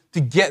to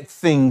get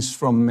things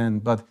from men,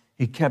 but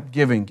he kept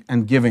giving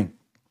and giving.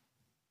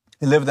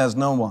 He lived as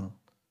no one,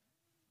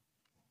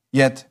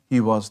 yet he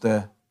was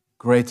the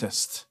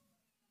greatest.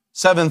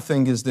 Seventh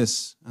thing is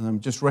this, and I'm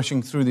just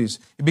rushing through these.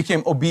 He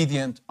became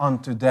obedient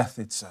unto death,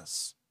 it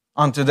says.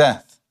 Unto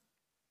death.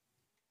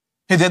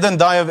 He didn't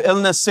die of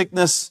illness,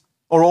 sickness,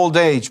 or old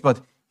age,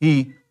 but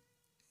the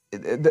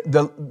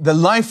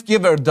life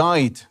giver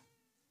died.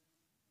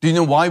 Do you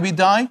know why we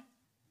die?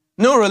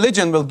 No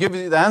religion will give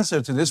you the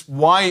answer to this,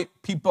 why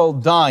people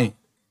die.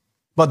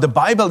 But the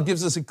Bible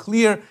gives us a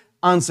clear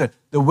answer.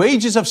 The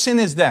wages of sin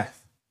is death.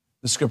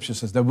 The scripture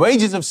says the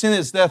wages of sin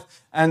is death,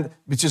 and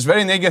which is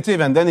very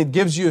negative, and then it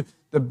gives you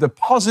the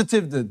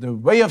positive, the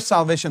way of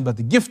salvation, but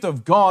the gift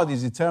of God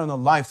is eternal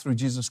life through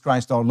Jesus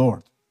Christ our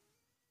Lord.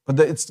 But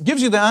it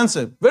gives you the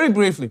answer very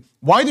briefly.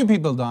 Why do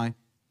people die?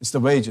 It's the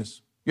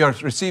wages. You are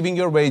receiving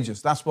your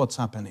wages. That's what's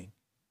happening.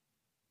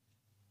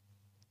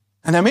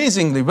 And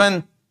amazingly,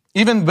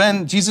 even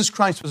when Jesus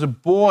Christ was a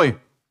boy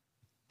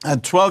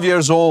at 12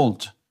 years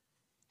old,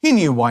 he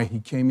knew why he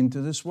came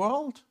into this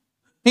world.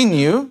 He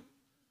knew.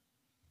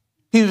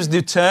 He was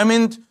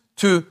determined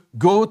to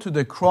go to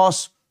the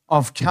cross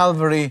of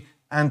Calvary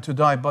and to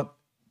die. But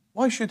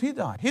why should he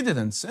die? He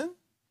didn't sin.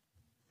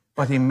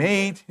 But he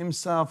made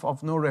himself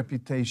of no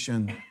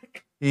reputation.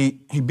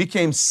 He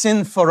became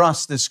sin for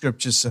us, the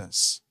scripture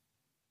says.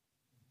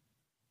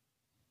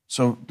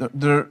 So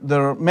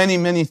there are many,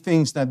 many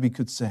things that we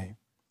could say.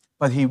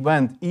 But he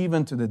went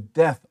even to the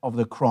death of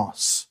the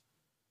cross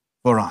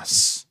for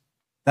us.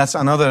 That's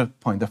another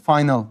point, the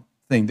final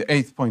thing. The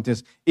eighth point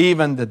is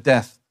even the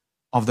death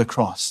of the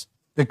cross.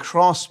 The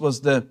cross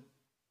was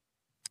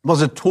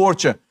a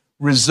torture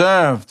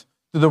reserved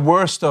to the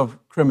worst of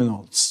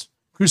criminals.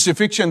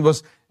 Crucifixion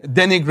was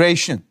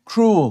denigration,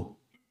 cruel,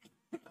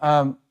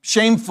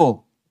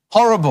 shameful,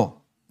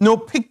 horrible. No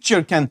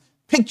picture can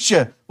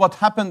picture what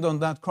happened on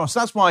that cross.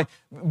 That's why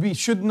we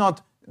should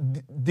not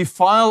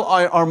defile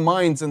our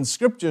minds and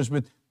scriptures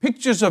with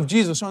pictures of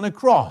Jesus on a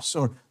cross,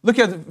 or look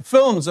at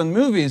films and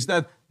movies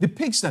that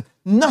depicts that.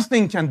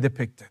 Nothing can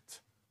depict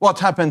it, what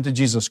happened to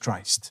Jesus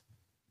Christ.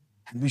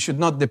 And we should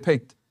not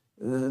depict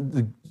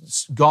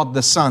God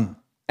the Son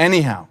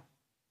anyhow.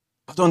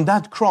 But on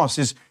that cross,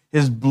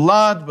 his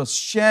blood was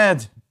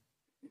shed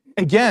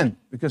again,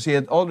 because he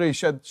had already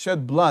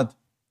shed blood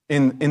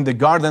in the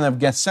Garden of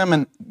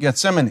Gethsemane.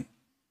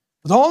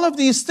 But all of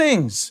these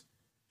things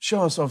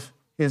show us of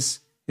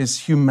his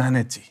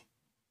humanity,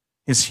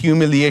 his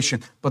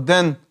humiliation, but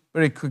then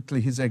very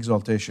quickly his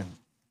exaltation.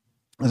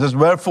 It says,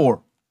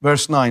 wherefore,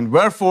 verse 9,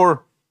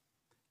 wherefore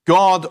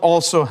God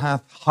also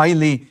hath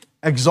highly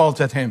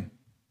exalted him.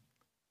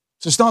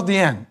 So it's not the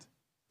end.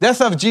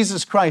 Death of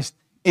Jesus Christ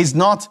is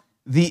not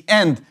the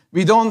end.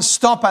 We don't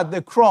stop at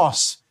the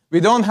cross. We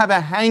don't have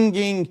a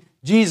hanging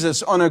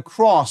Jesus on a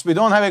cross. We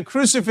don't have a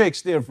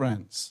crucifix, dear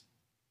friends.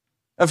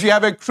 If you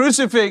have a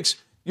crucifix,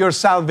 your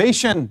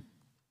salvation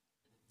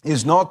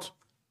is not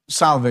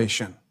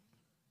salvation.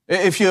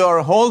 If you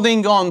are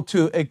holding on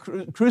to a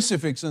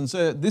crucifix and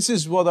say, this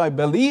is what I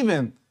believe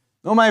in,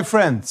 no, my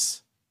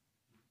friends,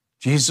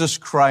 Jesus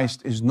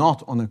Christ is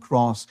not on a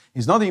cross.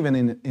 He's not even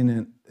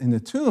in a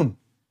tomb.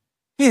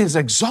 He is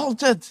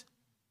exalted.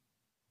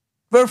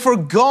 Wherefore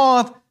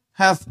God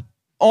hath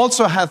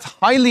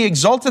highly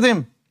exalted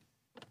him.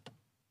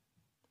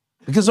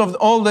 Because of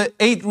all the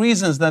 8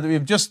 reasons that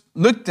we've just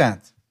looked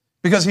at.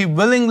 Because he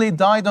willingly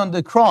died on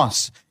the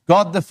cross.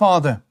 God the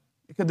Father.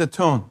 Look at the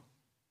tone.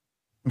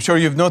 I'm sure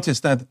you've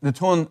noticed that the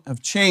tone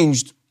have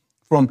changed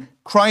from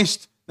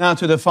Christ now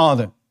to the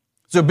Father.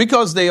 So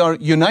because they are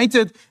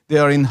united, they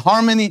are in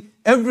harmony,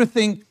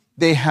 everything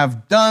they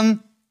have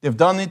done, they've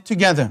done it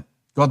together.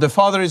 God the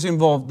Father is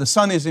involved, the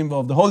Son is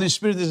involved, the Holy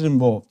Spirit is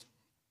involved.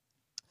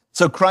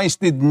 So Christ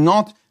did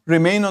not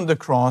remain on the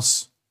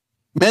cross.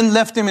 Men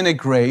left him in a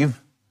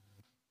grave,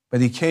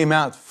 but he came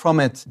out from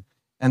it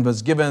and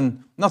was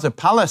given not a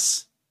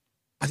palace,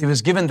 but he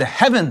was given the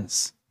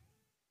heavens.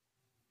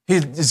 He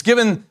is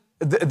given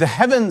the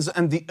heavens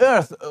and the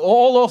earth.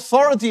 All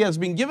authority has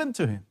been given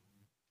to him.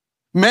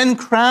 Men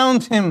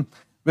crowned him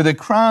with a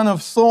crown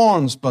of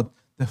thorns, but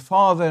the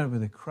Father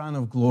with a crown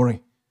of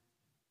glory.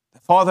 The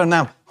Father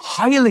now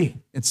highly,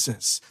 it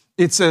says.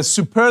 It's a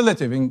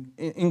superlative in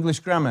English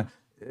grammar.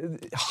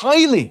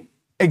 Highly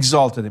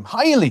exalted him.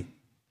 Highly.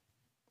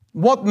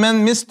 What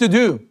men missed to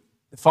do,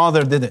 the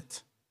Father did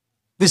it.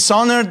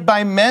 Dishonored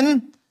by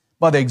men,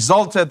 but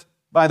exalted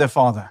by the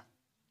Father.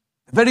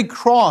 The very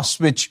cross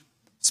which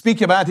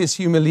speak about his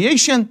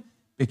humiliation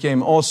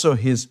became also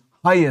his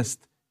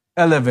highest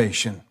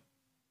elevation.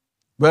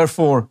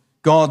 Wherefore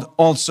God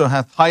also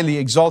hath highly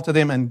exalted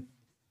him and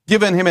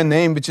given him a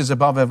name which is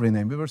above every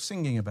name. We were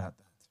singing about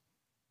that.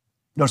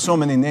 There are so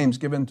many names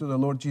given to the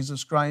Lord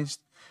Jesus Christ,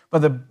 but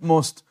the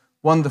most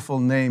wonderful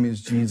name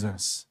is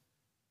Jesus.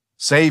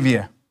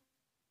 Savior.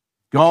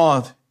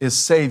 God is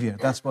Savior.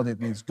 That's what it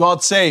means.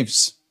 God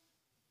saves.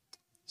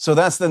 So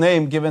that's the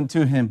name given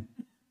to him.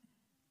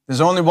 There's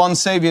only one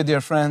Savior,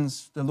 dear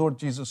friends, the Lord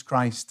Jesus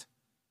Christ.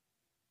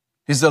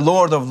 He's the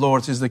Lord of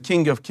Lords. He's the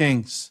King of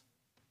Kings.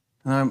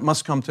 And I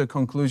must come to a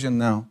conclusion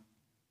now.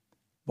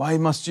 Why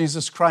must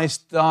Jesus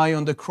Christ die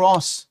on the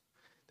cross?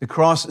 The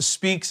cross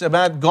speaks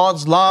about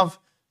God's love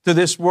to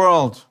this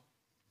world.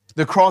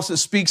 The cross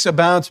speaks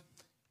about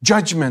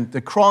judgment.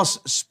 The cross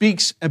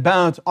speaks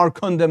about our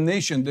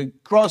condemnation. The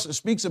cross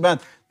speaks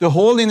about the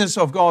holiness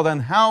of God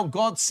and how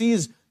God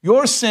sees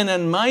your sin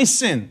and my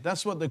sin.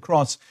 That's what the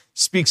cross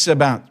speaks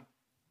about.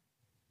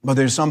 But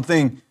there's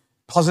something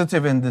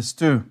positive in this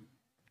too.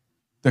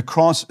 The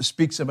cross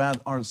speaks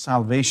about our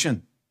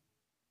salvation.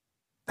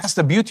 That's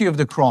the beauty of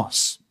the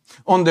cross.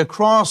 On the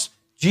cross,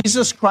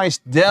 Jesus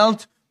Christ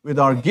dealt with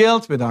our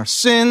guilt, with our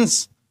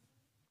sins,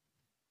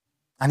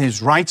 and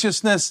his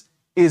righteousness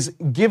is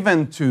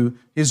given to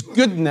his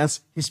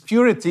goodness, his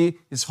purity,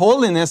 his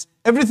holiness.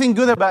 Everything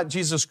good about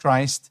Jesus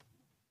Christ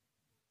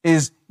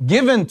is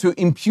given to,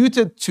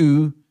 imputed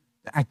to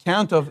the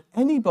account of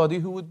anybody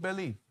who would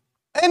believe.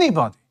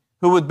 Anybody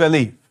who would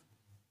believe.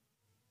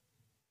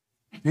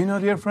 Do you know,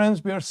 dear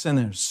friends, we are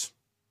sinners.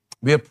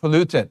 We are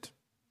polluted.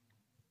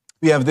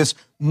 We have this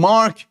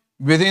mark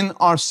within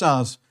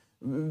ourselves.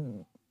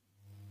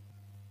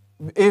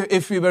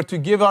 If we were to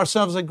give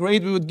ourselves a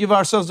grade, we would give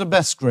ourselves the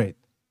best grade.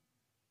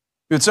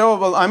 We would say, oh,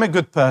 well, I'm a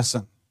good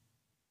person.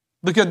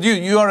 Look at you.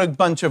 You are a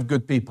bunch of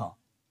good people.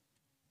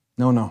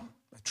 No.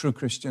 A true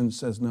Christian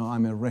says, no,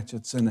 I'm a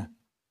wretched sinner.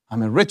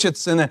 I'm a wretched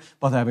sinner,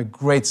 but I have a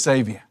great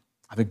Savior.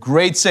 I have a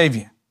great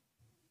Savior.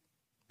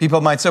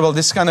 People might say, well,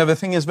 this kind of a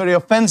thing is very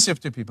offensive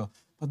to people.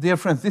 But dear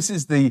friends, this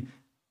is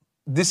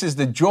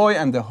the joy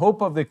and the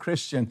hope of the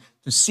Christian,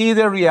 to see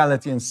the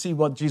reality and see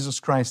what Jesus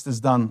Christ has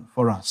done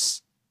for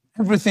us.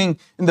 Everything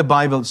in the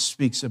Bible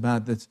speaks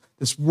about this.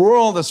 This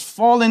world has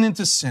fallen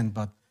into sin,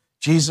 but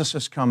Jesus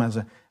has come as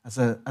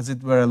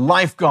it were a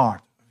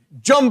lifeguard,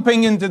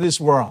 jumping into this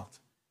world.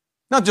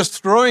 Not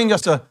just throwing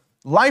us a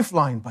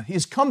lifeline, but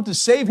he's come to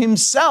save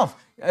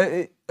himself,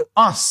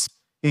 us.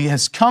 He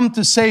has come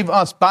to save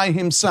us by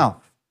himself.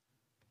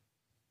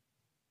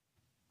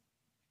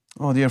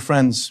 Oh, dear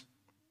friends,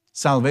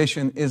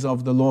 salvation is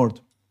of the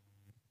Lord,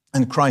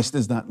 and Christ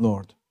is that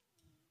Lord.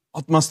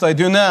 What must I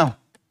do now?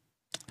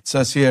 It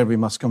says here we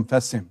must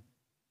confess him.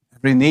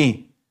 Every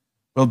knee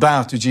will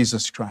bow to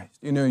Jesus Christ.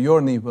 You know,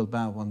 your knee will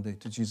bow one day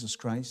to Jesus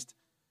Christ.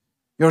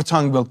 Your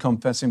tongue will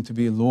confess him to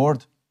be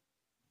Lord.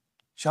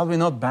 Shall we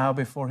not bow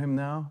before him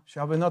now?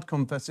 Shall we not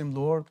confess him,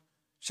 Lord?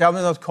 Shall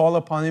we not call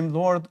upon him,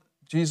 Lord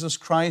Jesus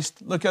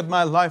Christ? Look at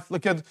my life.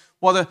 Look at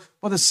what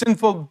a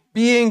sinful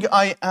being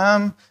I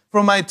am.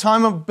 From my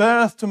time of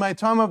birth to my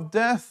time of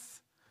death,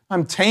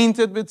 I'm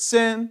tainted with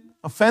sin,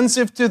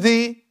 offensive to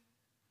thee.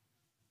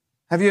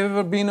 Have you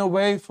ever been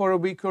away for a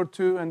week or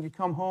two and you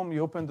come home, you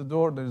open the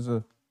door, there's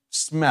a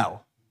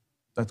smell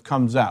that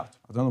comes out.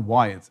 I don't know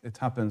why it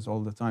happens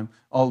all the time,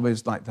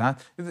 always like that.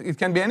 It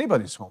can be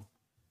anybody's home.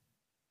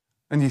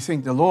 And you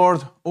think the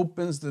Lord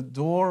opens the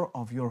door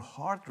of your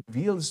heart,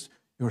 reveals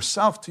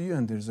yourself to you,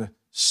 and there's a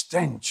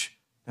stench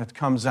that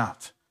comes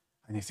out.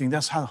 And you think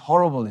that's how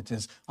horrible it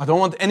is. I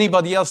don't want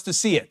anybody else to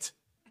see it.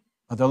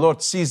 But the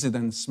Lord sees it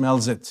and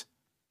smells it.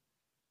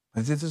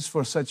 But it is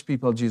for such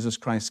people Jesus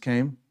Christ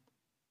came.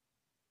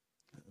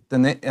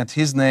 At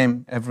his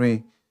name,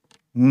 every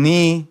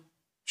knee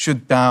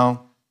should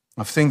bow,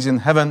 of things in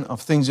heaven,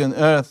 of things in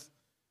earth,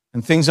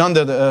 and things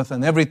under the earth,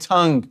 and every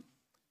tongue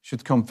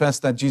should confess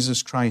that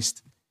Jesus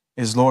Christ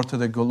is Lord, to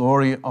the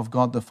glory of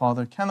God the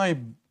Father. Can I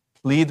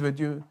plead with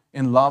you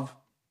in love?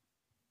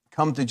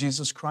 Come to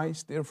Jesus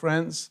Christ, dear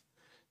friends.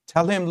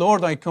 Tell him,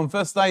 Lord, I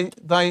confess thy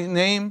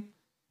name.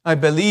 I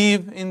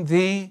believe in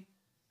thee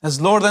as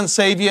Lord and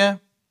Savior.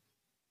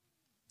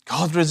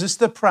 God resists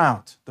the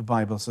proud, the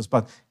Bible says,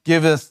 but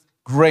giveth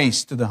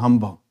grace to the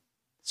humble.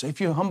 So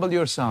if you humble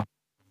yourself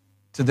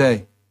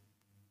today,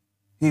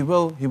 He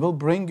will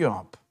bring you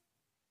up.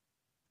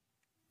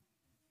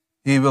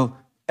 He will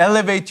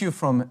elevate you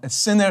from a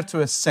sinner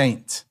to a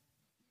saint.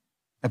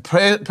 A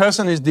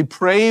person who is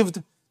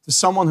depraved to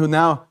someone who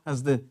now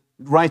has the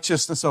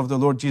righteousness of the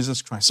Lord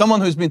Jesus Christ.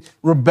 Someone who's been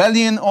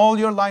rebellion all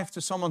your life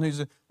to someone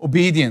who's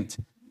obedient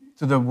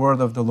to the word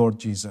of the Lord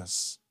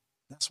Jesus.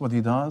 That's what he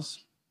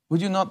does.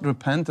 Would you not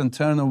repent and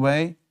turn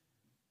away?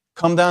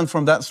 Come down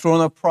from that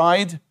throne of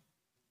pride.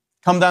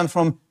 Come down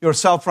from your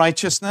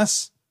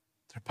self-righteousness.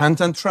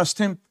 Repent and trust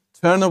him.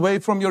 Turn away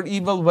from your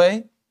evil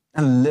way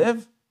and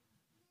live.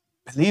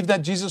 Believe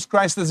that Jesus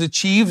Christ has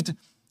achieved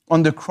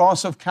on the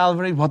cross of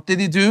Calvary, what did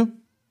he do?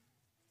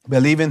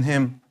 Believe in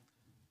him.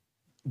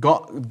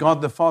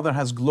 God the Father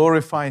has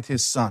glorified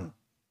his Son.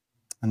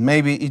 And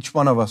maybe each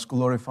one of us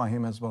glorify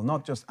him as well,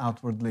 not just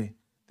outwardly.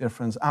 Dear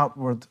friends,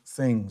 outward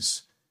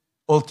things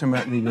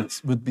ultimately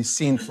would be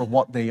seen for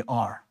what they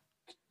are.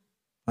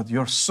 But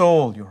your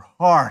soul, your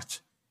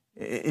heart,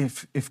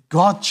 if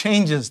God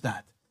changes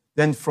that,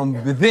 then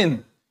from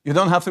within, you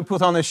don't have to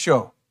put on a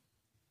show.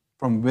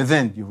 From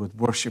within, you would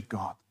worship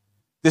God.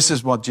 This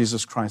is what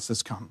Jesus Christ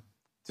has come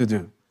to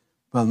do.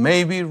 Well,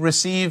 maybe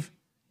receive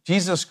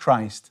Jesus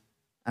Christ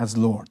as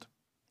Lord.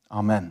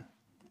 Amen.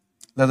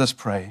 Let us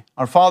pray.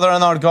 Our Father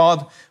and our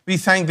God, we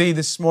thank Thee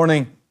this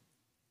morning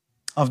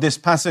of this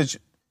passage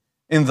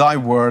in Thy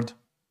Word.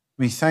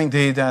 We thank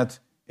Thee that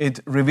it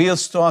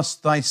reveals to us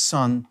Thy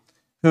Son,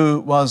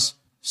 who was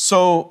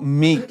so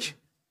meek,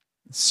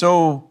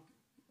 so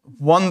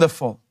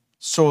wonderful,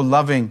 so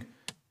loving,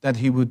 that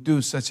He would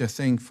do such a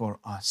thing for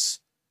us.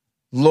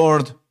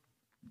 Lord,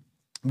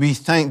 we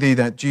thank Thee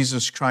that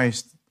Jesus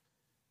Christ,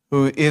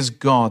 who is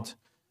God,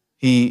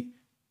 He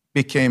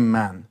became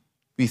man.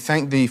 We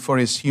thank Thee for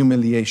His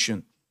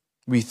humiliation.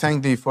 We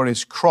thank Thee for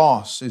His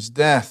cross, His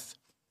death,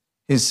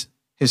 His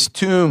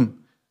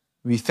tomb.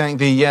 We thank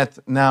Thee yet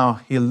now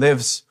He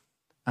lives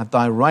at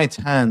Thy right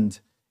hand,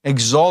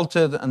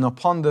 exalted and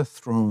upon the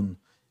throne,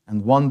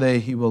 and one day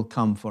He will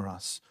come for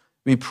us.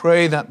 We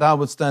pray that Thou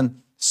wouldst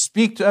then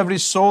speak to every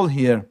soul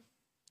here,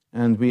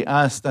 and we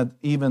ask that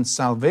even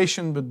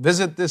salvation would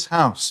visit this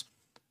house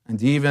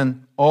and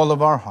even all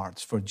of our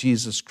hearts for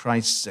Jesus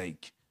Christ's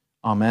sake.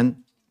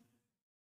 Amen.